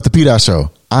the P.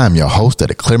 Show. I am your host of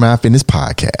the Clear Mind Fitness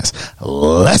Podcast.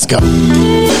 Let's go.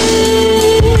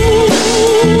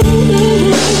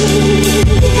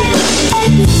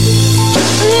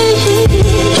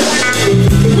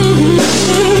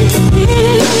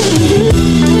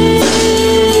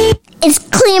 It's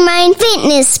Clear Mind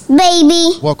Fitness,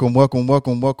 baby. Welcome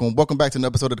back to an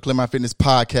episode of the Clear Mind Fitness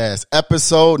Podcast,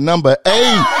 episode number 8.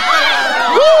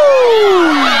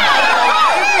 Woo!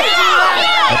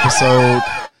 Episode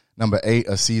number 8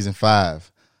 of season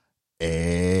 5.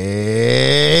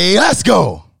 Hey, let's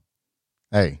go.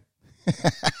 Hey.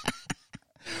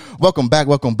 Welcome back.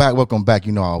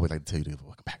 You know I always like to tell you this.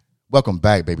 Welcome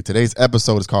back, baby. Today's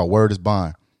episode is called Word is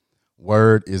Bond.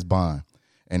 Word is Bond.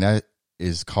 And that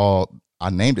is called,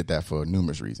 I named it that for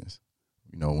numerous reasons.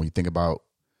 You know, when you think about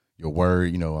your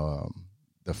word,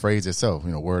 the phrase itself,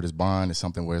 word is bond is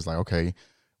something where it's like, okay,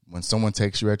 when someone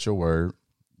takes you at your word,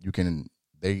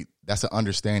 that's an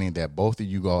understanding that both of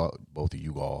you all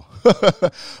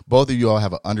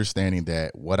have an understanding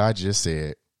that what I just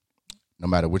said, no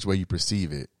matter which way you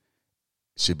perceive it,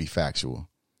 should be factual.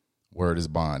 Word is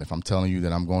bond. If I'm telling you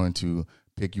that I'm going to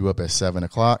pick you up at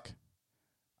 7:00,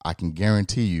 I can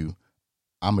guarantee you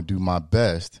I'm going to do my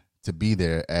best to be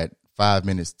there at 5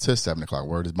 minutes to 7:00.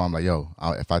 Word is bond. Like,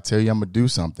 if I tell you I'm going to do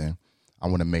something, I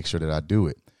want to make sure that I do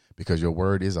it, because your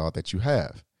word is all that you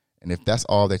have. And if that's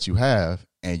all that you have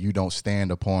and you don't stand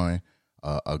upon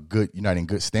you're not in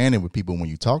good standing with people when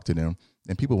you talk to them,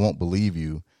 then people won't believe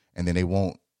you. And then they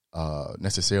won't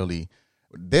necessarily,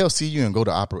 they'll see you and go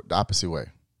the opposite way.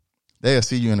 They'll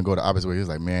see you and go the opposite way. It's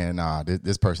like, man,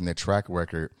 this person, their track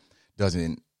record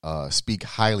doesn't speak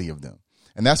highly of them.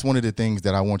 And that's one of the things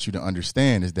that I want you to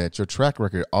understand, is that your track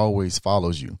record always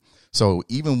follows you. So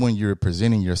even when you're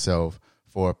presenting yourself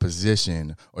for a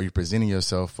position, or you're presenting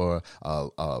yourself for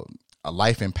a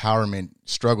life empowerment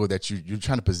struggle, that you're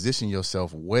trying to position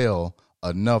yourself well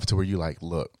enough to where you're like,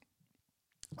 look,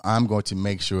 I'm going to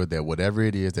make sure that whatever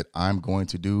it is that I'm going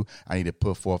to do, I need to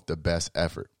put forth the best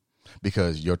effort,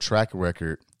 because your track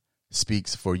record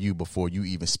speaks for you before you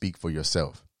even speak for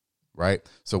yourself. Right.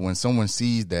 So when someone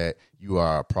sees that you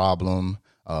are a problem,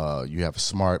 you have a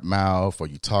smart mouth, or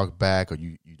you talk back, or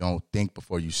you don't think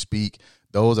before you speak,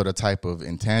 those are the type of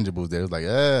intangibles that is like,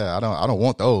 I don't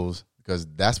want those, because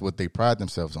that's what they pride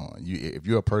themselves on. If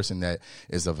you're a person that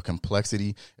is of a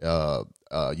complexity, you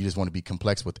just want to be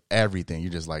complex with everything.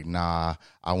 You're just like, nah,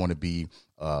 I want to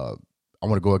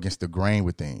go against the grain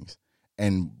with things.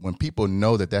 And when people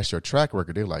know that that's your track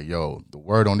record, they're like, yo, the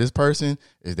word on this person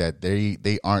is that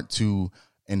they aren't too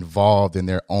involved in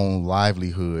their own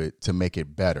livelihood to make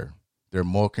it better. They're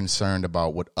more concerned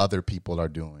about what other people are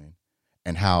doing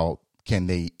and how can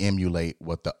they emulate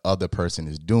what the other person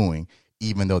is doing,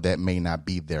 even though that may not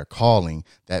be their calling,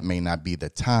 that may not be the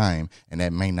time, and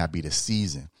that may not be the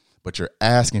season. But you're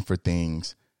asking for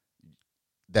things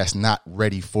that's not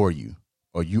ready for you,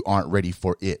 or you aren't ready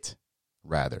for it,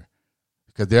 rather.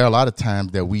 Because there are a lot of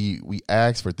times that we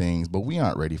ask for things, but we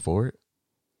aren't ready for it.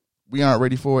 We aren't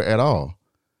ready for it at all.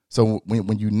 So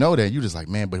when you know that, you're just like,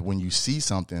 man, but when you see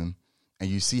something and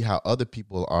you see how other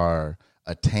people are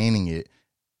attaining it,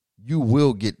 you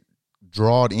will get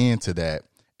drawn into that.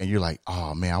 And you're like,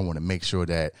 oh, man, I want to make sure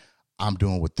that I'm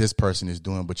doing what this person is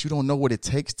doing. But you don't know what it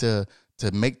takes to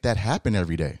make that happen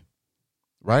every day.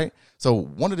 Right. So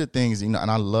one of the things, and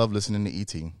I love listening to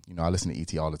ET. I listen to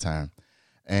ET all the time.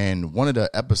 And one of the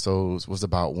episodes was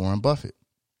about Warren Buffett,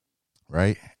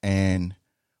 right? And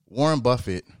Warren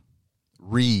Buffett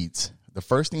reads, the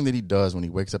first thing that he does when he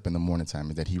wakes up in the morning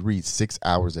time is that he reads 6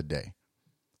 hours a day.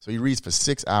 So he reads for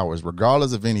 6 hours,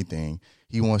 regardless of anything.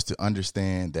 He wants to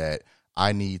understand that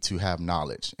I need to have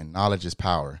knowledge, and knowledge is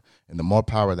power. And the more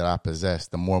power that I possess,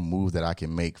 the more moves that I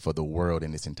can make for the world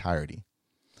in its entirety.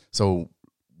 So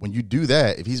when you do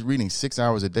that, if he's reading 6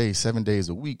 hours a day, 7 days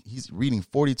a week, he's reading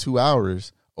 42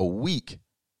 hours a week,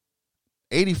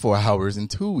 84 hours in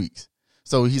 2 weeks.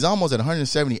 So he's almost at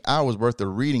 170 hours worth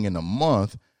of reading in a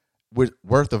month with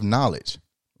worth of knowledge,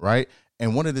 right?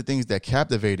 And one of the things that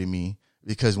captivated me,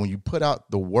 because when you put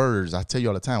out the words, I tell you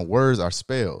all the time, words are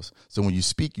spells. So when you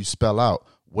speak, you spell out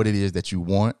what it is that you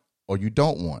want or you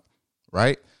don't want,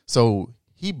 right? So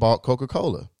he bought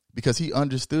Coca-Cola because he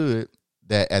understood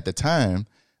that at the time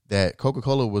that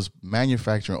Coca-Cola was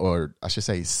manufacturing, or I should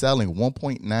say selling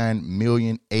 1.9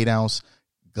 million 8-ounce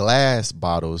glass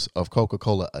bottles of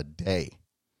Coca-Cola a day.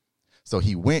 So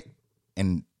he went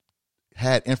and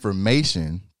had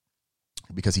information,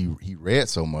 because he read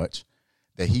so much,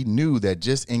 that he knew that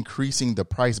just increasing the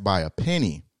price by a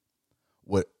penny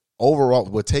would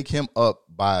take him up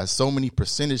by so many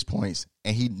percentage points,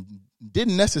 and he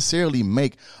didn't necessarily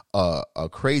make a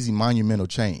crazy monumental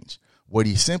change. What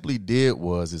he simply did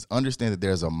is understand that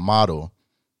there's a model,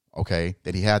 okay,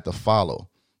 that he had to follow.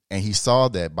 And he saw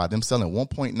that by them selling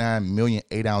 1.9 million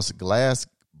 8-ounce glass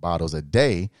bottles a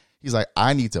day, he's like,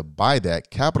 I need to buy that,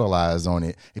 capitalize on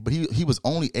it. But he was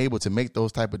only able to make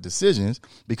those type of decisions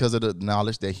because of the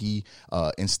knowledge that he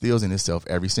instills in himself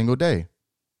every single day.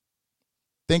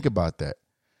 Think about that.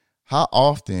 How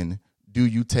often do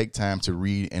you take time to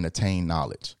read and attain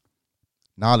knowledge?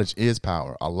 Knowledge is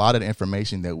power. A lot of the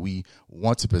information that we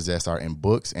want to possess are in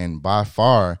books and by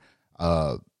far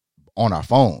on our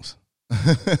phones.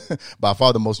 By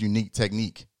far the most unique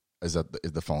technique is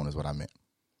the phone is what I meant.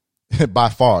 By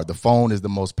far, the phone is the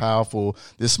most powerful.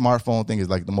 This smartphone thing is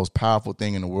like the most powerful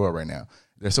thing in the world right now.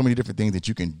 There's so many different things that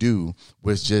you can do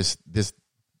with just this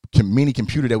mini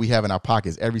computer that we have in our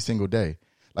pockets every single day.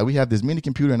 Like we have this mini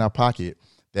computer in our pocket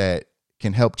that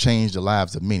can help change the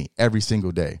lives of many every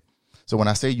single day. So when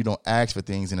I say you don't ask for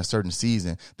things in a certain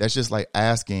season, that's just like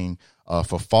asking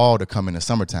for fall to come in the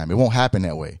summertime. It won't happen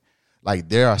that way. Like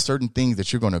there are certain things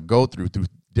that you're going to go through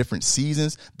different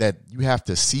seasons that you have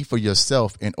to see for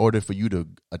yourself in order for you to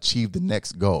achieve the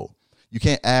next goal. You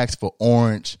can't ask for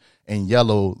orange and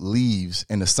yellow leaves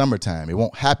in the summertime. It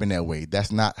won't happen that way.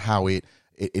 That's not how it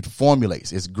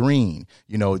formulates. It's green.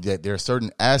 You know, that there are certain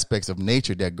aspects of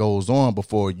nature that goes on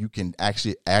before you can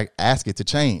actually ask it to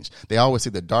change. They always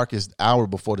say the darkest hour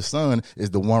before the sun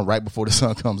is the one right before the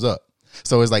sun comes up.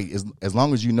 So it's like as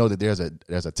long as you know that there's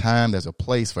a time, there's a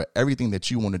place for everything that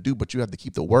you want to do, but you have to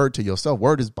keep the word to yourself.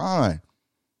 Word is bond.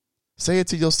 Say it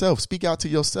to yourself. Speak out to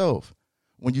yourself.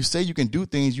 When you say you can do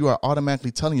things, you are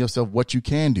automatically telling yourself what you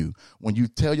can do. When you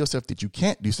tell yourself that you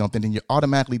can't do something, then you're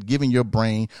automatically giving your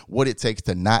brain what it takes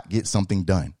to not get something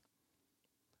done.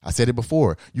 I said it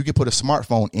before. You can put a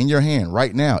smartphone in your hand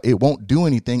right now. It won't do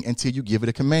anything until you give it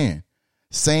a command.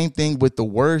 Same thing with the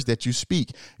words that you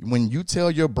speak. When you tell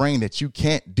your brain that you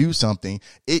can't do something,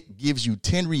 it gives you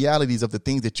 10 realities of the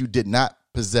things that you did not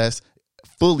possess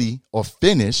fully or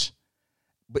finish.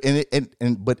 But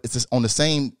it's just on the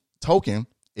same token,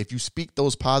 if you speak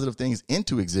those positive things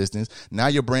into existence, now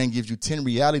your brain gives you 10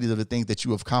 realities of the things that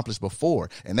you have accomplished before.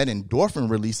 And that endorphin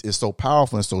release is so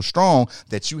powerful and so strong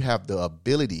that you have the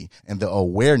ability and the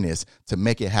awareness to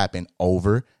make it happen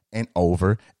over and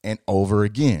over and over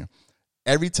again.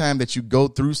 Every time that you go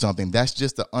through something, that's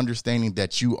just the understanding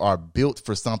that you are built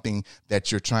for something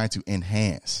that you're trying to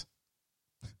enhance,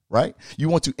 right? You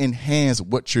want to enhance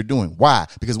what you're doing. Why?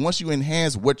 Because once you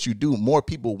enhance what you do, more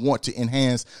people want to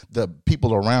enhance the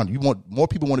people around you. More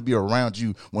people want to be around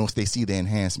you once they see the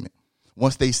enhancement.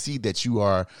 Once they see that you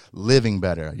are living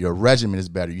better, your regimen is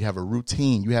better, you have a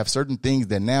routine, you have certain things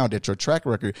that now that your track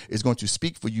record is going to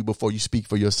speak for you before you speak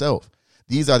for yourself.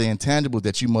 These are the intangibles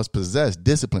that you must possess: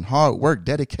 discipline, hard work,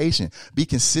 dedication. Be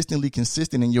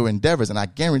consistent in your endeavors. And I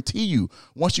guarantee you,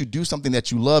 once you do something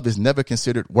that you love, it's never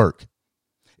considered work.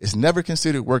 It's never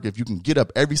considered work if you can get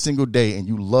up every single day and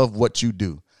you love what you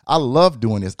do. I love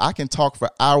doing this. I can talk for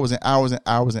hours and hours and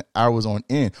hours and hours on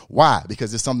end. Why?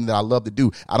 Because it's something that I love to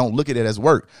do. I don't look at it as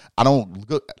work.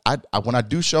 When I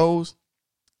do shows,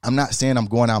 I'm not saying I'm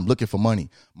going out, I'm looking for money.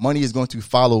 Money is going to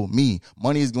follow me.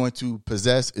 Money is going to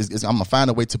possess, I'm going to find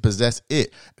a way to possess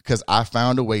it, because I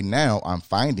found a way now. I'm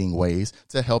finding ways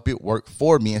to help it work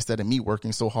for me instead of me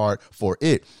working so hard for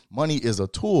it. Money is a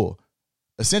tool.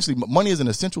 Essentially, money is an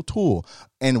essential tool.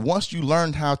 And once you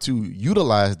learn how to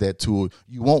utilize that tool,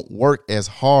 you won't work as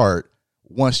hard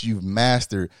once you've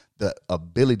mastered the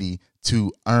ability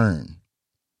to earn.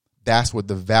 That's where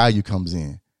the value comes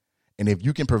in. And if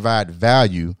you can provide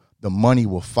value, the money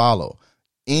will follow.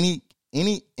 Any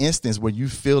instance where you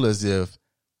feel as if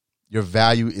your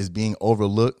value is being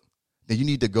overlooked, then you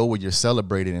need to go where you're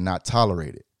celebrated and not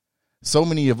tolerated. So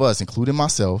many of us, including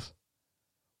myself,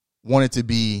 wanted to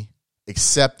be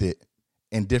accepted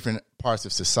in different parts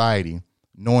of society,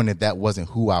 knowing that that wasn't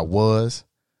who I was.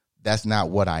 That's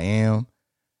not what I am.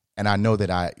 And I know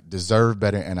that I deserve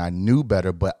better and I knew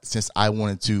better. But since I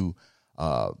wanted to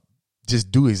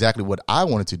just do exactly what I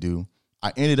wanted to do,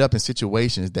 I ended up in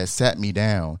situations that sat me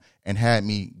down and had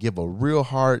me give a real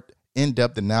hard,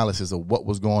 in-depth analysis of what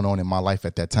was going on in my life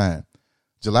at that time.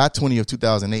 July 20 of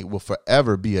 2008 will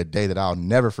forever be a day that I'll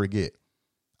never forget.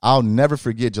 I'll never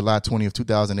forget July 20 of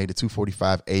 2008 at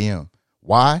 2:45 a.m.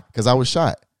 Why? Because I was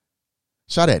shot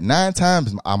at 9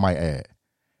 times, I might add.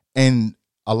 And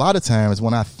a lot of times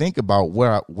when I think about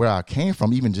where I came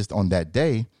from, even just on that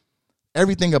day,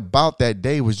 everything about that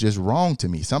day was just wrong to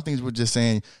me. Some things were just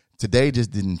saying today just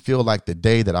didn't feel like the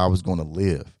day that I was going to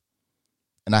live.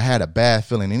 and I had a bad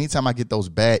feeling. Anytime I get those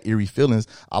bad, eerie feelings,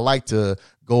 I like to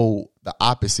go the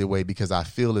opposite way because I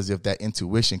feel as if that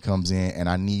intuition comes in and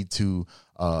I need to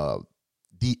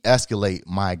de-escalate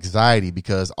my anxiety,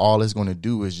 because all it's going to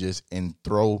do is just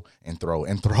enthrall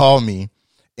me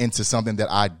into something that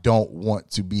I don't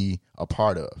want to be a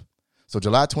part of. So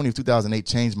July 20th, 2008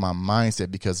 changed my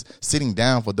mindset, because sitting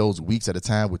down for those weeks at a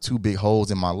time with 2 big holes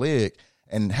in my leg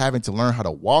and having to learn how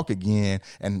to walk again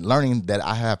and learning that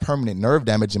I have permanent nerve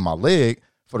damage in my leg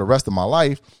for the rest of my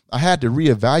life, I had to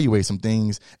reevaluate some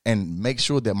things and make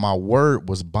sure that my word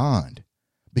was bond,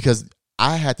 because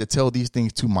I had to tell these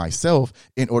things to myself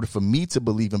in order for me to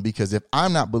believe them. Because if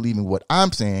I'm not believing what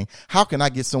I'm saying, how can I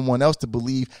get someone else to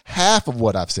believe half of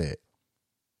what I've said?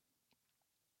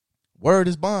 Word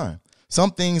is bond. Some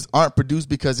things aren't produced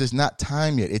because it's not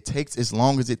time yet. It takes as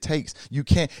long as it takes. You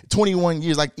can't, 21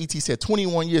 years, like E.T. said,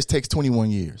 21 years takes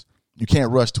 21 years. You can't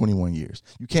rush 21 years.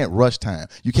 You can't rush time.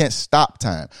 You can't stop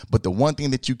time. But the one thing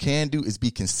that you can do is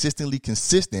be consistently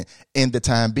consistent in the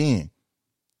time being.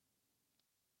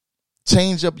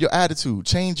 Change up your attitude.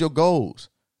 Change your goals.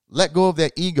 Let go of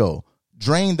that ego.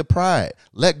 Drain the pride.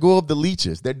 Let go of the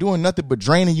leeches. They're doing nothing but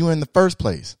draining you in the first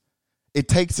place. It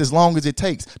takes as long as it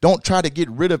takes. Don't try to get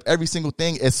rid of every single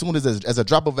thing as soon as a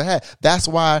drop of a hat. That's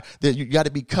why that you got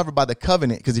to be covered by the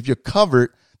covenant. Because if you're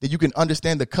covered, then you can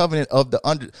understand the covenant of the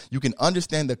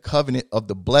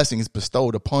blessings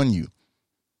bestowed upon you.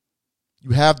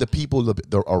 You have the people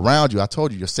around you. I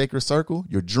told you, your sacred circle,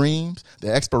 your dreams,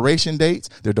 the expiration dates,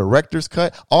 the director's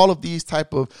cut, all of these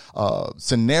type of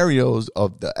scenarios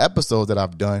of the episodes that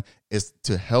I've done is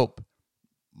to help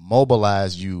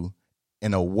mobilize you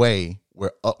in a way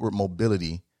where upward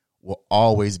mobility will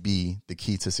always be the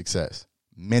key to success,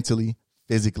 mentally,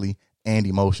 physically, and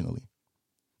emotionally.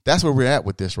 That's where we're at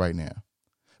with this right now.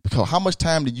 Because how much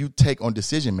time do you take on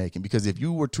decision making? Because if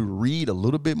you were to read a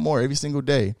little bit more every single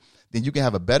day, then you can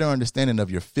have a better understanding of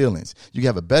your feelings. You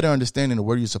have a better understanding of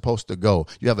where you're supposed to go.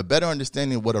 You have a better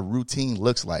understanding of what a routine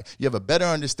looks like. You have a better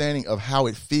understanding of how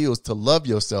it feels to love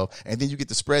yourself. And then you get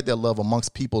to spread that love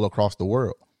amongst people across the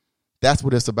world. That's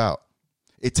what it's about.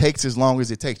 It takes as long as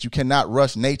it takes. You cannot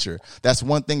rush nature. That's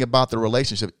one thing about the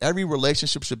relationship. Every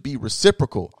relationship should be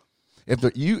reciprocal.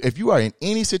 If you are in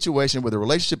any situation where the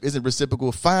relationship isn't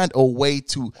reciprocal, find a way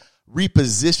to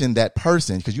reposition that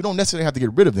person, because you don't necessarily have to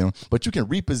get rid of them, but you can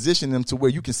reposition them to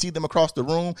where you can see them across the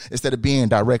room instead of being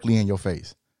directly in your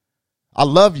face. I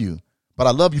love you, but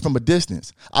I love you from a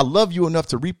distance. I love you enough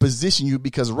to reposition you,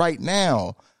 because right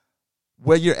now,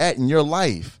 where you're at in your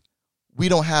life, we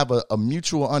don't have a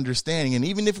mutual understanding. And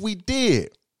even if we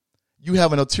did, you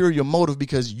have an ulterior motive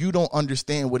because you don't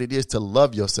understand what it is to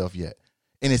love yourself yet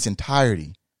in its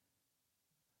entirety.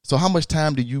 So how much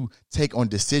time do you take on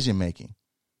decision making?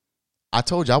 I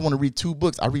told you I want to read 2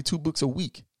 books. I read 2 books a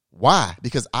week. Why?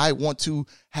 Because I want to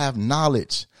have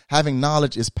knowledge. Having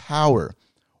knowledge is power.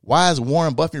 Why is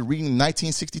Warren Buffett reading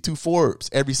 1962 Forbes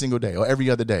every single day or every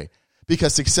other day?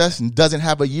 Because success doesn't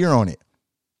have a year on it.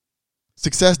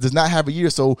 Success does not have a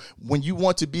year. So when you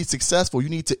want to be successful, you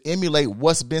need to emulate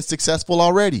what's been successful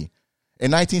already. In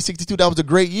 1962, that was a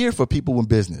great year for people in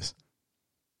business.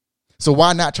 So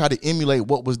why not try to emulate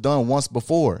what was done once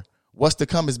before? What's to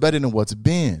come is better than what's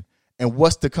been. And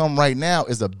what's to come right now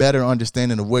is a better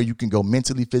understanding of where you can go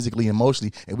mentally, physically,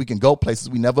 emotionally, and we can go places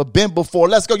we never been before.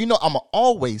 Let's go. You know, I'm going to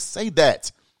always say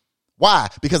that. Why?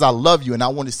 Because I love you and I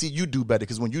want to see you do better.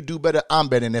 Because when you do better, I'm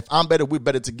better. And if I'm better, we're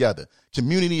better together.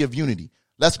 Community of unity.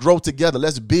 Let's grow together.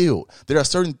 Let's build. There are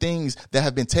certain things that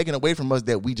have been taken away from us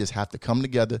that we just have to come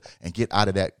together and get out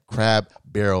of that crab in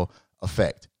the barrel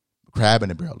effect,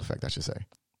 I should say.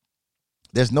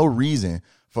 There's no reason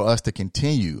for us to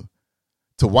continue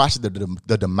to watch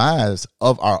the demise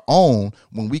of our own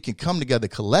when we can come together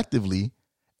collectively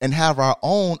and have our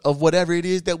own of whatever it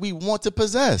is that we want to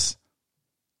possess.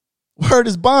 Word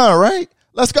is bond, right?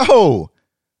 Let's go.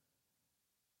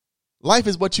 Life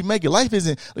is what you make it. Life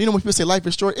isn't, when people say life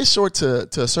is short, it's short to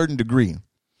a certain degree,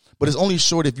 but it's only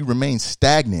short if you remain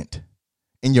stagnant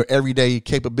in your everyday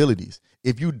capabilities.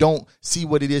 If you don't see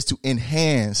what it is to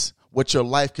enhance what your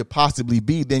life could possibly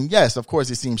be, then yes, of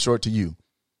course it seems short to you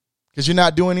because you're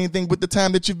not doing anything with the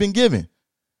time that you've been given.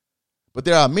 But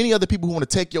there are many other people who want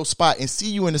to take your spot and see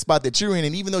you in the spot that you're in.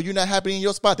 And even though you're not happy in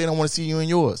your spot, they don't want to see you in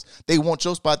yours. They want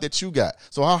your spot that you got.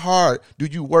 So how hard do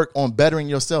you work on bettering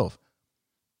yourself,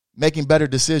 making better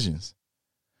decisions?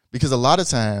 Because a lot of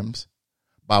times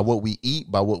by what we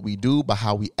eat, by what we do, by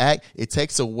how we act, it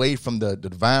takes away from the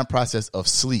divine process of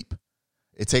sleep.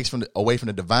 It takes away from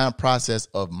the divine process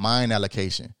of mind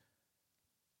allocation,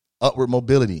 upward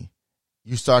mobility,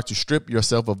 you start to strip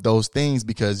yourself of those things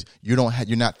because you're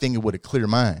not thinking with a clear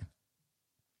mind.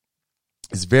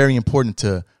 It's very important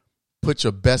to put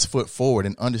your best foot forward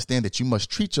and understand that you must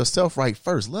treat yourself right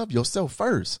first. Love yourself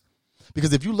first.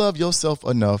 Because if you love yourself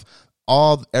enough,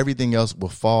 everything else will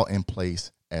fall in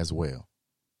place as well.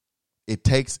 It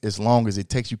takes as long as it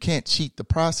takes. You can't cheat the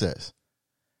process.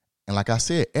 And like I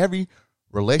said, every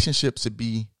relationship should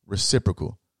be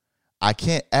reciprocal. I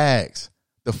can't ask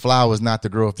the flowers not to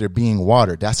grow if they're being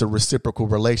watered. That's a reciprocal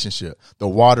relationship. The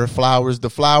water flowers, the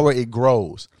flower, it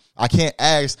grows. I can't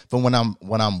ask for when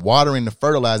I'm watering the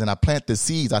fertilizer and I plant the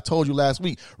seeds. I told you last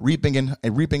week, reaping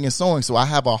and sowing. So I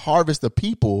have a harvest of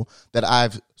people that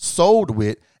I've sowed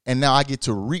with, and now I get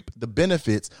to reap the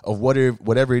benefits of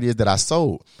whatever it is that I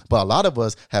sowed. But a lot of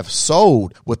us have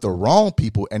sowed with the wrong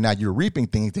people, and now you're reaping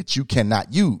things that you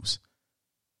cannot use.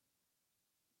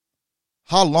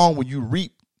 How long will you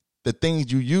reap the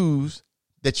things you use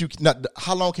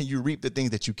how long can you reap the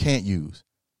things that you can't use?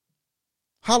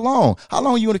 How long? How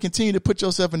long are you going to continue to put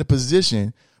yourself in a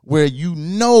position where you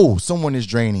know someone is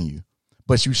draining you,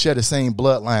 but you share the same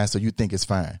bloodline so you think it's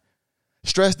fine?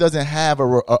 Stress doesn't have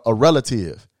a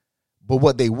relative, but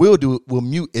what they will do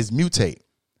is mutate.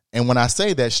 And when I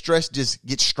say that, stress just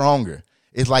gets stronger.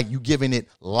 It's like you giving it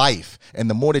life. And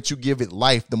the more that you give it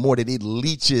life, the more that it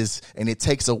leeches and it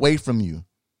takes away from you.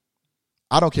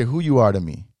 I don't care who you are to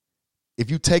me. If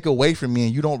you take away from me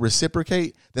and you don't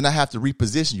reciprocate, then I have to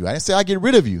reposition you. I didn't say I get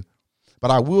rid of you,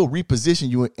 but I will reposition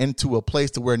you into a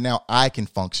place to where now I can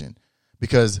function,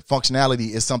 because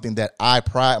functionality is something that I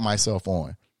pride myself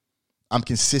on. I'm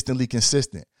consistently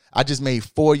consistent. I just made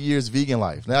 4 years vegan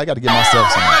life. Now I got to give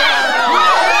myself some.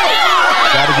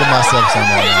 Got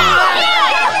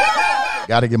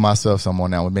to give myself some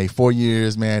on now. We made 4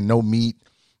 years, man. No meat,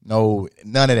 none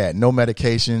of that. No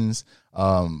medications.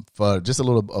 For just a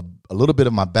little bit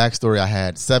of my backstory, I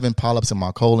had 7 polyps in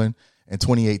my colon in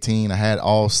 2018. I had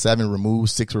all 7 removed,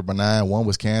 6 were benign, 1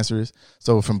 was cancerous.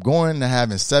 So from going to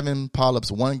having 7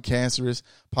 polyps, 1 cancerous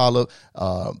polyp,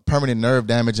 permanent nerve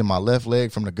damage in my left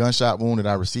leg from the gunshot wound that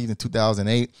I received in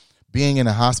 2008, being in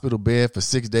a hospital bed for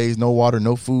 6 days, no water,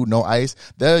 no food, no ice,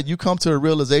 there you come to a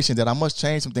realization that I must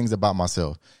change some things about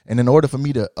myself. And in order for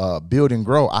me to build and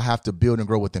grow, I have to build and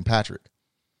grow within Patrick.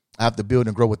 I have to build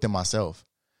and grow within myself,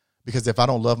 because if I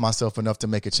don't love myself enough to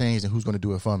make a change, then who's going to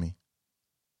do it for me?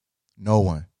 No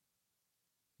one.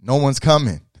 No one's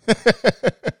coming.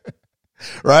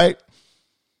 Right?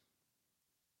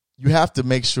 You have to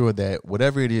make sure that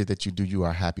whatever it is that you do, you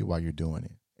are happy while you're doing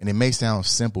it. And it may sound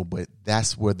simple, but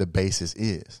that's where the basis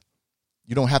is.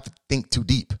 You don't have to think too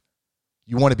deep.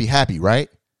 You want to be happy, right?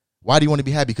 Why do you want to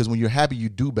be happy? Because when you're happy, you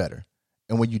do better.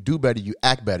 And when you do better, you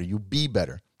act better. You be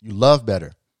better. You love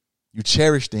better. You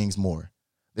cherish things more.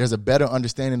 There's a better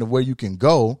understanding of where you can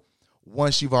go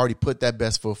once you've already put that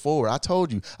best foot forward. I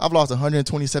told you, I've lost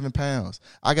 127 pounds.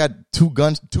 I got 2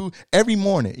 guns every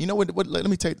morning. You know what? Let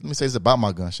me say this about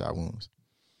my gunshot wounds.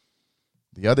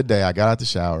 The other day, I got out the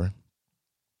shower,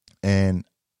 and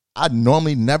I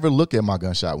normally never look at my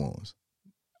gunshot wounds.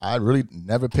 I really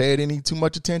never paid too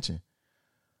much attention.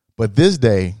 But this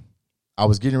day, I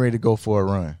was getting ready to go for a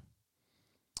run,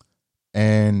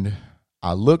 and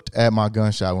I looked at my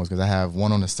gunshot wounds because I have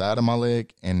one on the side of my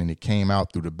leg, and then it came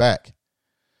out through the back.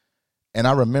 And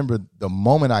I remember the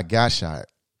moment I got shot,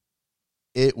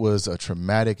 it was a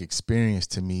traumatic experience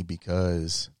to me,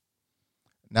 because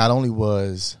not only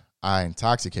was I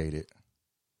intoxicated,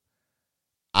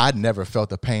 I'd never felt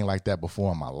the pain like that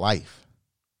before in my life.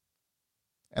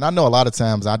 And I know a lot of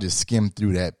times I just skim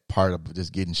through that part of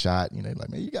just getting shot. You know, like,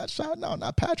 man, you got shot? No,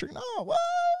 not Patrick. No, what?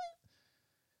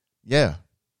 Yeah.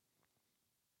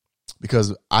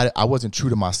 Because I wasn't true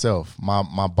to myself.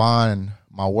 My bond,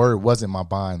 my word wasn't my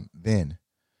bond then.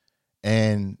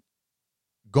 And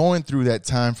going through that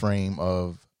time frame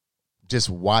of just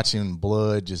watching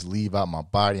blood just leave out my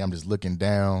body, I'm just looking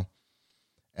down,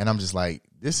 and I'm just like,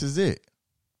 this is it.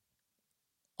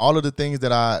 All of the things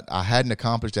that I hadn't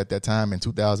accomplished at that time in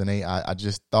 2008, I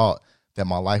just thought that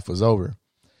my life was over.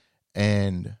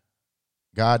 And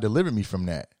God delivered me from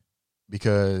that,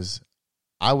 because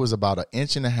I was about 1.5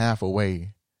 inches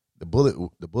away. The bullet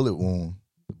wound,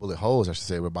 the bullet holes, I should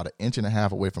say, were about 1.5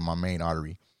 inches away from my main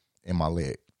artery in my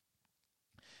leg.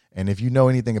 And if you know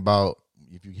anything about,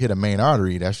 if you hit a main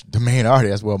artery, that's the main artery.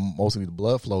 That's where mostly the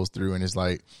blood flows through. And it's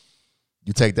like,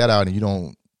 you take that out and you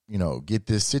don't, get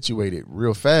this situated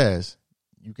real fast,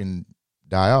 you can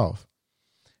die off.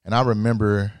 And I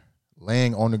remember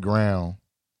laying on the ground,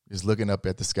 just looking up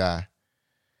at the sky.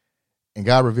 And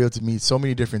God revealed to me so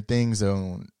many different things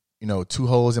on, 2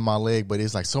 holes in my leg, but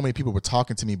it's like so many people were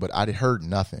talking to me, but I heard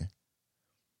nothing.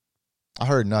 I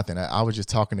heard nothing. I was just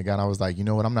talking to God. And I was like, you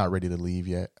know what? I'm not ready to leave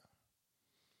yet.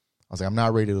 I was like, I'm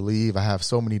not ready to leave. I have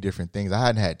so many different things. I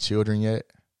hadn't had children yet.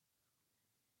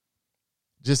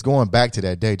 Just going back to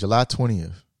that day, July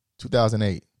 20th,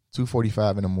 2008,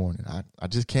 2:45 in the morning. I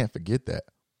just can't forget that.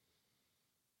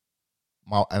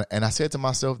 And I said to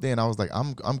myself then, I was like,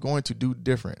 I'm going to do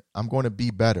different. I'm going to be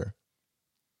better.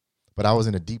 But I was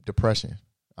in a deep depression.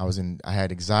 I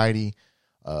had anxiety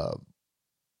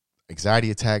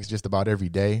attacks just about every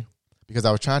day because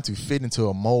I was trying to fit into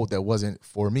a mold that wasn't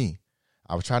for me.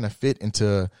 I was trying to fit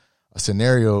into a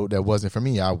scenario that wasn't for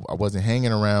me. I wasn't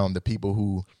hanging around the people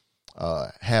who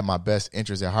had my best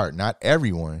interests at heart. Not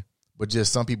everyone, but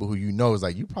just some people who is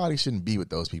like, you probably shouldn't be with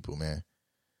those people, man.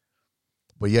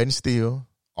 But yet and still,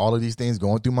 all of these things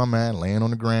going through my mind, laying on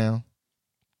the ground.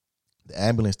 The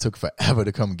ambulance took forever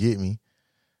to come get me,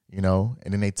 and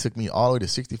then they took me all the way to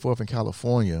 64th in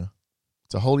California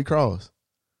to Holy Cross.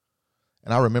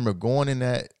 And I remember going in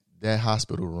that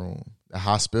hospital room, the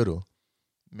hospital,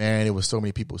 man, it was so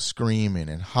many people screaming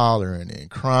and hollering and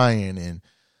crying and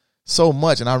so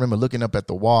much. And I remember looking up at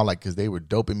the wall, like, because they were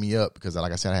doping me up because,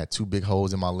 like I said, I had 2 big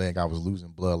holes in my leg. I was losing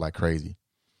blood like crazy.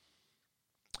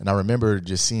 And I remember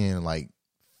just seeing like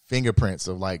fingerprints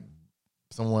of like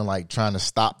someone like trying to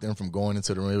stop them from going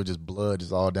into the room. It was just blood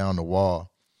just all down the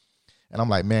wall. And I'm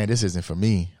like, man, this isn't for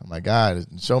me. I'm like, God,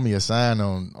 show me a sign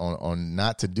on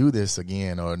not to do this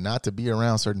again or not to be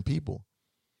around certain people.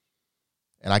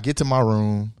 And I get to my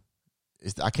room.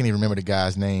 I can't even remember the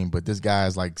guy's name, but this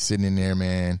guy's like sitting in there,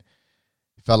 man.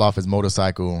 He fell off his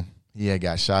motorcycle. He had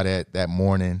got shot at that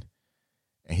morning,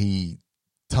 and he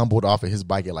tumbled off of his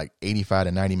bike at like 85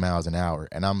 to 90 miles an hour.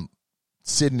 And I'm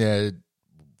sitting there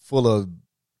full of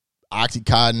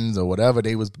Oxycontins or whatever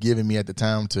they was giving me at the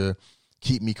time to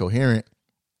keep me coherent.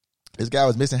 This guy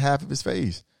was missing half of his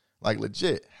face, like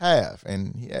legit half.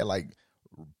 And he had like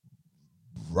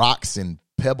rocks and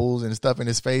pebbles and stuff in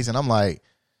his face. And I'm like,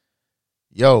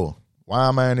 yo, why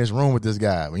am I in this room with this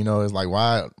guy? It's like,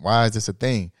 why is this a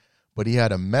thing? But he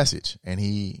had a message, and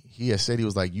he had said, he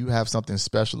was like, you have something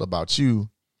special about you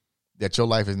that your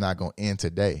life is not going to end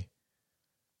today.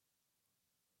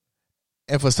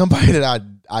 And for somebody that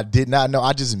I did not know,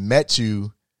 I just met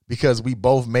you because we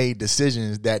both made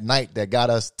decisions that night that got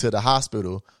us to the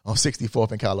hospital on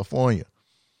 64th in California.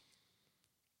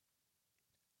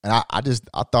 And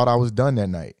I thought I was done that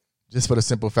night, just for the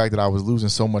simple fact that I was losing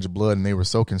so much blood, and they were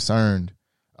so concerned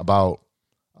about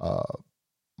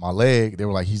my leg. They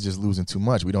were like, he's just losing too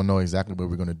much. We don't know exactly what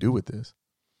we're going to do with this.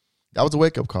 That was a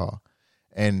wake-up call.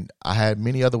 And I had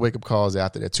many other wake-up calls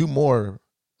after that, 2 more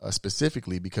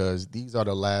specifically, because these are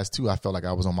the last 2. I felt like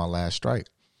I was on my last strike.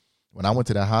 When I went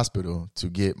to that hospital to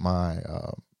get my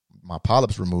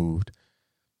polyps removed,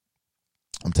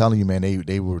 I'm telling you, man,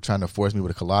 they were trying to force me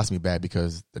with a colostomy bag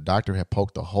because the doctor had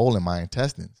poked a hole in my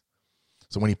intestines.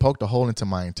 So when he poked a hole into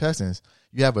my intestines,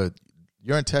 your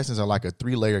intestines are like a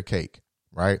 3-layer cake,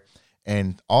 right?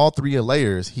 And all 3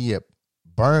 layers, he had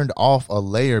burned off a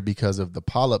layer because of the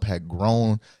polyp had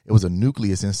grown. It was a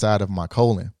nucleus inside of my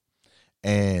colon.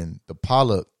 And the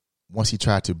polyp, once he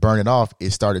tried to burn it off, it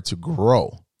started to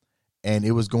grow. And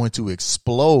it was going to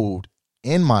explode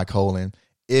in my colon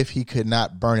if he could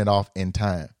not burn it off in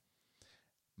time.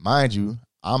 Mind you,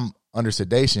 I'm under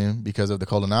sedation because of the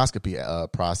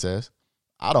colonoscopy process.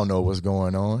 I don't know what's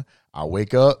going on. I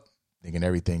wake up thinking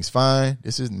everything's fine.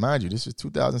 This is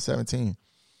 2017.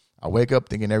 I wake up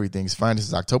thinking everything's fine. This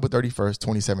is October 31st,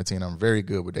 2017. I'm very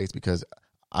good with dates because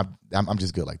I'm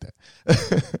just good like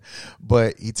that.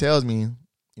 But he tells me,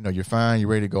 you're fine. You're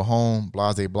ready to go home,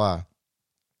 blah, blah, blah.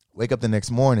 Wake up the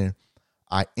next morning.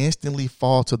 I instantly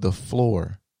fall to the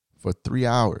floor for 3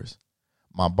 hours.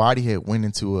 My body had went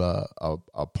into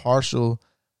a partial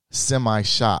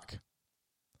semi-shock,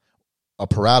 a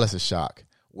paralysis shock,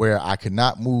 where I could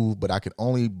not move, but I could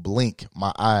only blink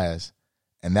my eyes.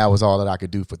 And that was all that I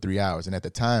could do for 3 hours. And at the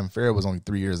time, Farrah was only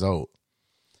 3 years old.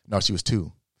 No, she was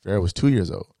 2. Farrah was 2 years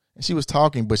old. And she was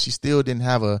talking, but she still didn't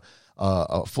have a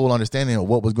full understanding of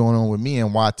what was going on with me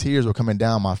and why tears were coming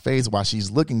down my face while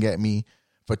she's looking at me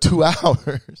for 2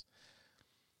 hours.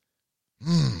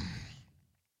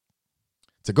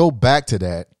 To go back to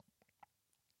that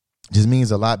just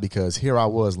means a lot, because here I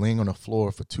was laying on the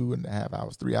floor for 2.5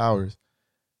 hours, 3 hours,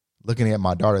 looking at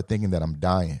my daughter thinking that I'm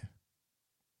dying,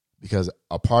 because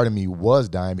a part of me was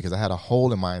dying because I had a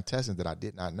hole in my intestines that I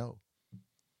did not know.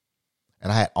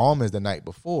 And I had almonds the night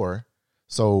before.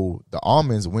 So the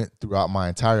almonds went throughout my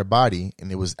entire body,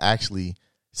 and it was actually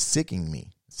making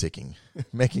me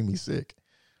sick.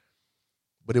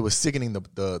 But it was sickening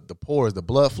the pores, the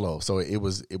blood flow. So it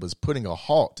was putting a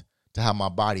halt to how my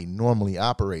body normally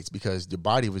operates, because the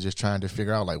body was just trying to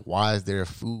figure out, like, why is there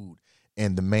food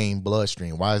in the main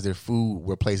bloodstream? Why is there food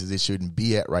where places it shouldn't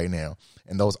be at right now?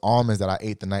 And those almonds that I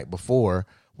ate the night before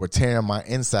were tearing my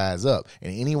insides up.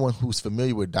 And anyone who's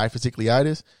familiar with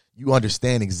diverticulitis, you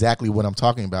understand exactly what I'm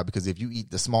talking about, because if you eat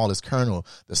the smallest kernel,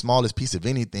 the smallest piece of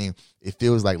anything, it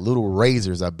feels like little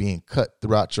razors are being cut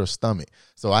throughout your stomach.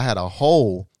 So I had a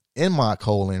hole in my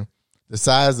colon the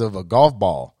size of a golf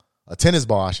ball, a tennis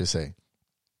ball, I should say.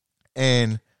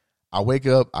 And I wake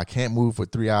up, I can't move for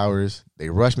 3 hours. They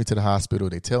rush me to the hospital.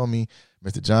 They tell me,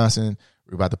 Mr. Johnson,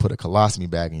 we're about to put a colostomy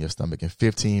bag in your stomach in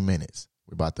 15 minutes.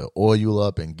 We're about to oil you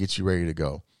up and get you ready to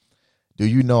go. Do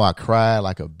you know I cried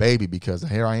like a baby, because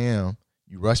here I am.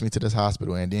 You rush me to this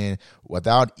hospital, and then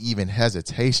without even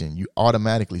hesitation, you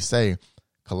automatically say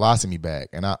colostomy bag.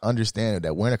 And I understand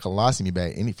that wearing a colostomy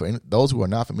bag, for those who are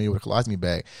not familiar with a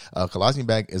colostomy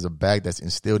bag is a bag that's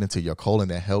instilled into your colon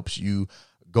that helps you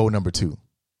go number 2,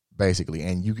 basically.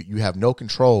 And you have no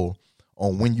control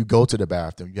on when you go to the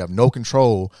bathroom. You have no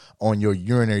control on your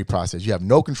urinary process. You have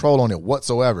no control on it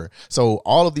whatsoever. So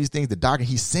all of these things, the doctor,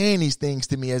 he's saying these things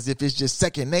to me as if it's just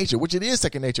second nature, which it is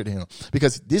second nature to him,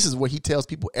 because this is what he tells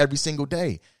people every single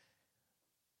day.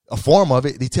 A form of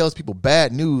it, he tells people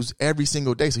bad news every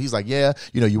single day. So he's like, yeah,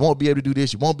 you won't be able to do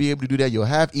this. You won't be able to do that. You'll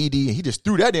have ED. And he just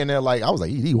threw that in there. Like, I was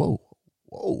like, ED, whoa.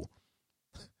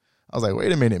 I was like,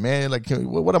 wait a minute, man. Like,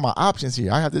 what are my options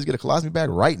here? I have to just get a colostomy bag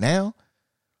right now?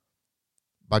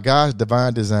 By God's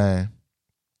divine design,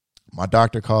 my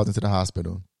doctor calls into the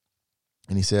hospital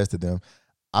and he says to them,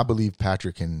 I believe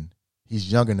Patrick he's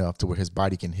young enough to where his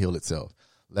body can heal itself.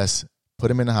 Let's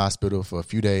put him in the hospital for a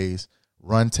few days,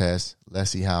 run tests.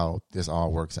 Let's see how this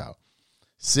all works out.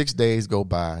 6 days go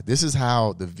by. This is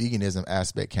how the veganism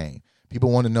aspect came.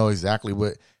 People want to know exactly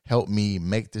what helped me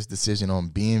make this decision on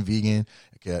being vegan.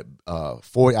 Like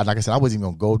I said, I wasn't even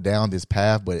going to go down this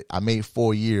path, but I made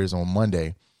 4 years on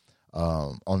Monday.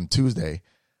 On Tuesday,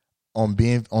 on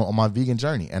being on my vegan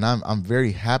journey, and I'm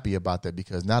very happy about that,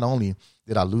 because not only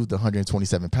did I lose the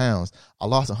 127 pounds, I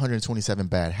lost 127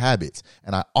 bad habits,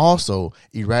 and I also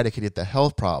eradicated the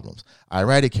health problems. I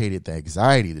eradicated the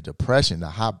anxiety, the depression, the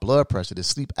high blood pressure, the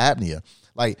sleep apnea.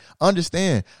 Like,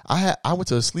 understand, I went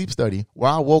to a sleep study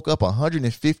where I woke up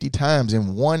 150 times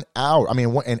in 1 hour. I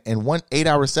mean, in one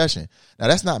 8-hour session. Now,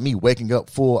 that's not me waking up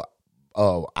full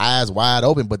eyes wide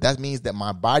open, but that means that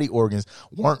my body organs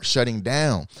weren't shutting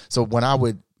down. So when I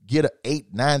would get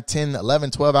 8, 9, 10,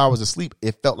 11, 12 hours of sleep,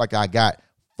 it felt like I got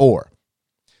 4.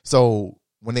 So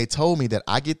when they told me that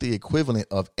I get the equivalent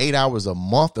of 8 hours a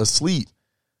month of sleep,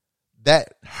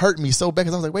 that hurt me so bad,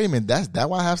 because I was like, wait a minute, that's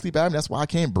why I have sleep apnea. That's why I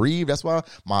can't breathe. That's why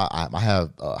I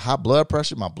have high blood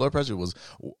pressure. My blood pressure was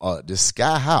just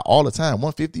sky high all the time.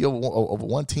 150 over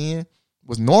 110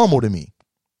 was normal to me.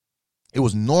 It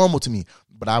was normal to me,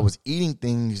 but I was eating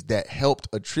things that helped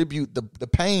attribute the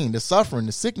pain, the suffering,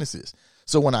 the sicknesses.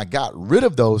 So when I got rid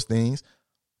of those things,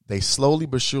 they slowly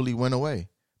but surely went away.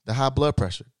 The high blood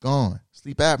pressure, gone.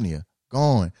 Sleep apnea,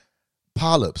 gone.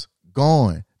 Polyps,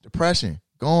 gone. Depression,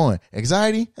 gone.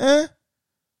 Anxiety,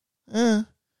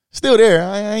 still there.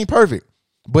 I ain't perfect,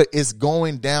 but it's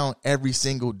going down every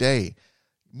single day.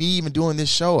 Me even doing this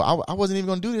show, I wasn't even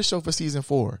going to do this show for season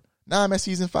 4. Now I'm at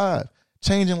season 5.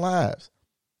 Changing lives,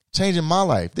 changing my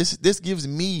life. This gives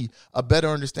me a better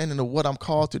understanding of what I'm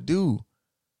called to do.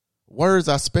 Words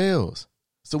are spells.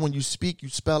 So when you speak, you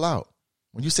spell out.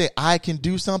 When you say, I can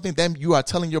do something, then you are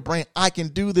telling your brain, I can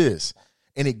do this.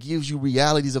 And it gives you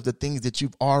realities of the things that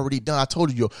you've already done. I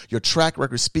told you, your track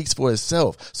record speaks for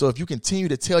itself. So if you continue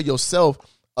to tell yourself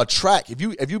a track, if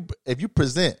you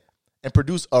present and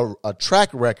produce a track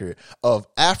record of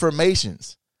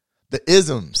affirmations, the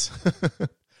isms,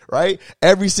 right?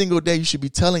 Every single day you should be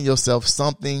telling yourself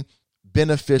something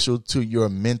beneficial to your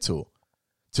mental,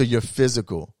 to your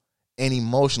physical, and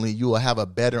emotionally. You will have a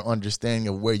better understanding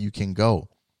of where you can go.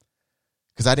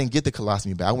 Because I didn't get the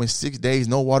colostomy bag. I went 6 days,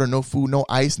 no water, no food, no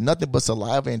ice, nothing but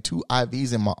saliva and 2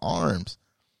 IVs in my arms.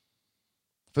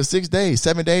 For 6 days,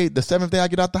 7 days, the 7th day I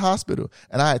get out the hospital.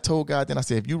 And I had told God then, I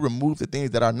said, if you remove the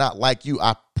things that are not like you,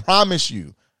 I promise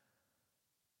you,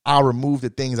 I'll remove the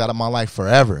things out of my life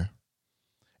forever.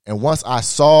 And once I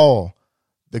saw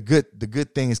the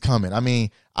good things coming, I mean,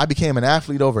 I became an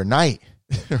athlete overnight,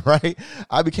 right?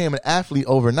 I became an athlete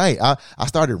overnight. I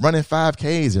started running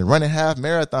 5Ks and running half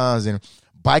marathons and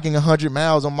biking 100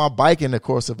 miles on my bike in the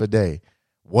course of a day.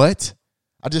 What?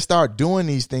 I just started doing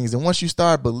these things. And once you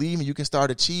start believing, you can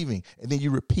start achieving. And then you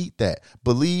repeat that.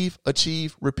 Believe,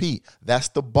 achieve, repeat. That's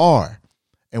the bar.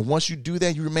 And once you do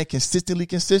that, you remain consistently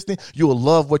consistent, you will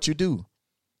love what you do.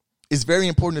 It's very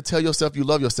important to tell yourself you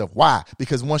love yourself. Why?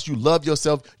 Because once you love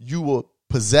yourself, you will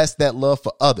possess that love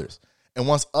for others. And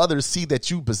once others see that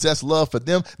you possess love for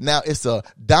them, now it's a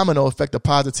domino effect of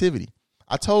positivity.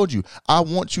 I told you, I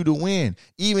want you to win.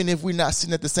 Even if we're not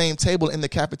sitting at the same table in the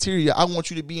cafeteria, I want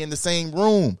you to be in the same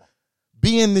room.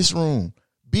 Be in this room.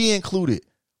 Be included.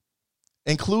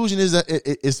 Inclusion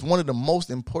is one of the most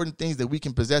important things that we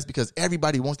can possess because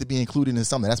everybody wants to be included in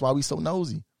something. That's why we so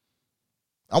nosy.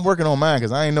 I'm working on mine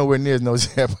because I ain't nowhere near as nosy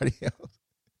as everybody else.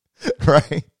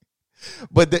 Right?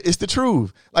 But it's the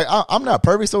truth. Like, I'm not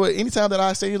perfect. So anytime that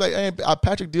I say, like, hey,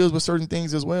 Patrick deals with certain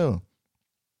things as well.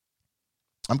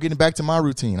 I'm getting back to my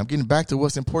routine. I'm getting back to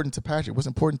what's important to Patrick, what's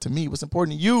important to me, what's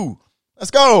important to you.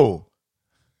 Let's go.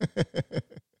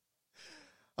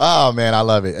 Oh, man, I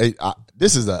love it.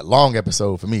 This is a long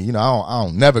episode for me. You know, I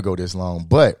don't never go this long.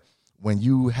 But when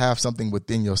you have something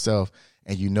within yourself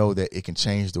and you know that it can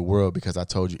change the world, because I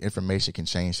told you information can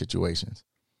change situations.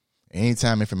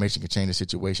 Anytime information can change a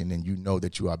situation, then you know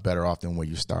that you are better off than where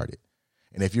you started.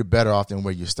 And if you're better off than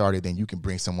where you started, then you can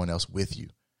bring someone else with you.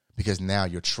 Because now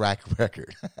your track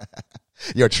record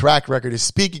is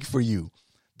speaking for you.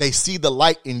 They see the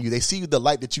light in you. They see the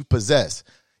light that you possess.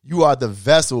 You are the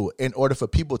vessel in order for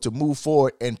people to move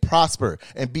forward and prosper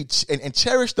and and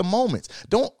cherish the moments.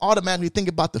 Don't automatically think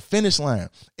about the finish line.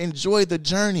 Enjoy the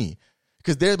journey.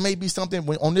 Because there may be something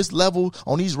on this level,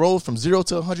 on these roads from 0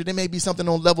 to 100, there may be something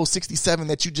on level 67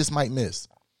 that you just might miss.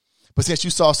 But since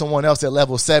you saw someone else at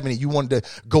level 70, you wanted to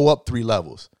go up 3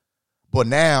 levels. But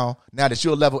now that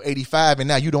you're level 85 and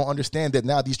now you don't understand that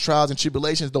now these trials and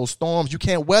tribulations, those storms, you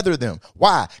can't weather them.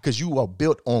 Why? Because you are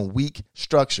built on weak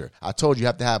structure. I told you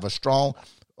have to have a strong,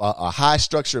 a high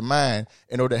structured mind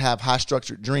in order to have high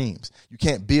structured dreams. You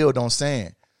can't build on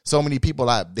sand. So many people,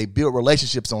 they build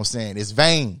relationships on sand. It's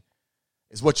vain.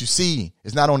 It's what you see.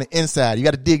 It's not on the inside. You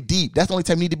got to dig deep. That's the only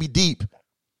time you need to be deep.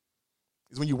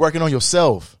 Is when you're working on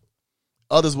yourself.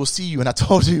 Others will see you. And I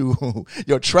told you,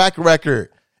 your track record,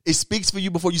 it speaks for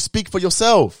you before you speak for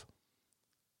yourself.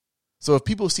 So if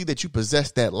people see that you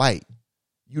possess that light,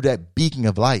 you're that beacon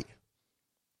of light.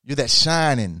 You're that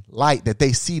shining light that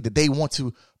they see, that they want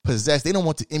to possess. They don't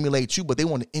want to emulate you, but they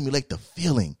want to emulate the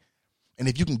feeling. And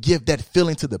if you can give that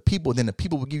feeling to the people, then the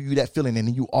people will give you that feeling, and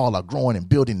then you all are growing and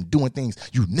building and doing things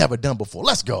you've never done before.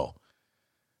 Let's go.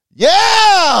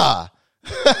 Yeah.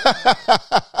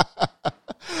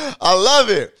 I love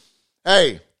it.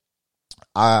 Hey,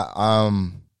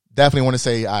 I definitely want to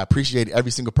say I appreciate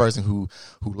every single person who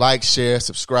likes, shares,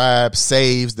 subscribes,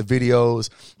 saves the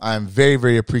videos. I'm very,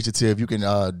 very appreciative. You can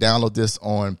download this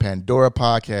on Pandora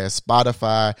Podcast,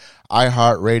 Spotify,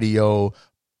 iHeartRadio,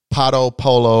 Podo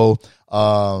Polo,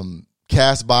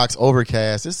 Castbox,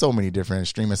 Overcast. There's so many different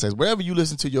streaming sites. Wherever you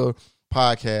listen to your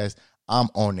podcast, I'm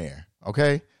on there.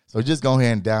 Okay? So just go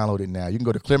ahead and download it now. You can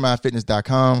go to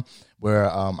clearmindfitness.com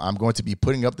where I'm going to be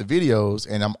putting up the videos,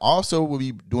 and I'm also will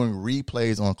be doing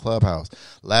replays on Clubhouse.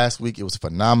 Last week, it was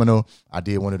phenomenal. I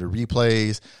did one of the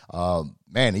replays.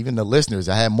 Man, even the listeners,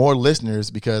 I had more listeners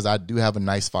because I do have a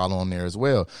nice follow on there as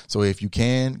well. So if you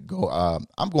can go,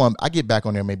 I get back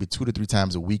on there maybe 2 to 3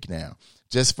 times a week now,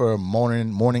 just for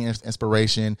morning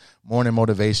inspiration, morning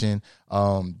motivation.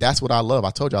 That's what I love. I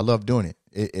told you I love doing it.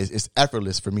 It's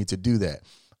effortless for me to do that.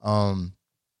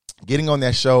 Getting on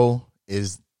that show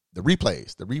is the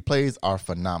replays. The replays are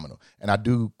phenomenal. And I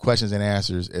do questions and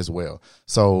answers as well.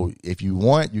 So if you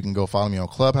want, you can go follow me on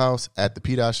Clubhouse at the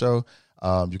P. Show.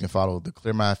 You can follow the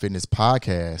Clear Mind Fitness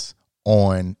podcast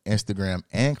on Instagram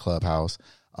and Clubhouse.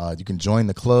 You can join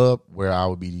the club where I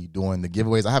will be doing the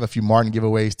giveaways. I have a few Martin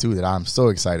giveaways too that I'm so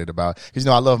excited about because,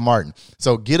 I love Martin.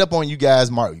 So get up on you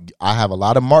guys. Martin. I have a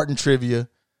lot of Martin trivia.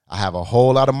 I have a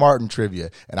whole lot of Martin trivia,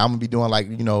 and I'm going to be doing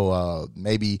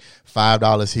maybe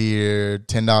 $5 here,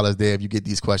 $10 there if you get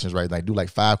these questions right. Like do like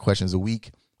 5 questions a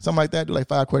week, something like that. Do like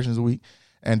 5 questions a week,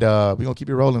 and we're going to keep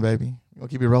it rolling, baby. We're going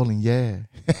to keep it rolling, yeah.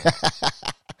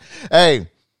 Hey,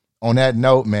 on that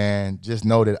note, man, just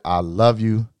know that I love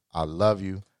you, I love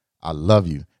you, I love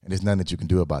you, and there's nothing that you can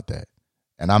do about that.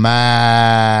 And I'm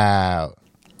out.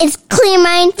 It's Clear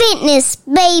Mind Fitness,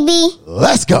 baby.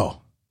 Let's go.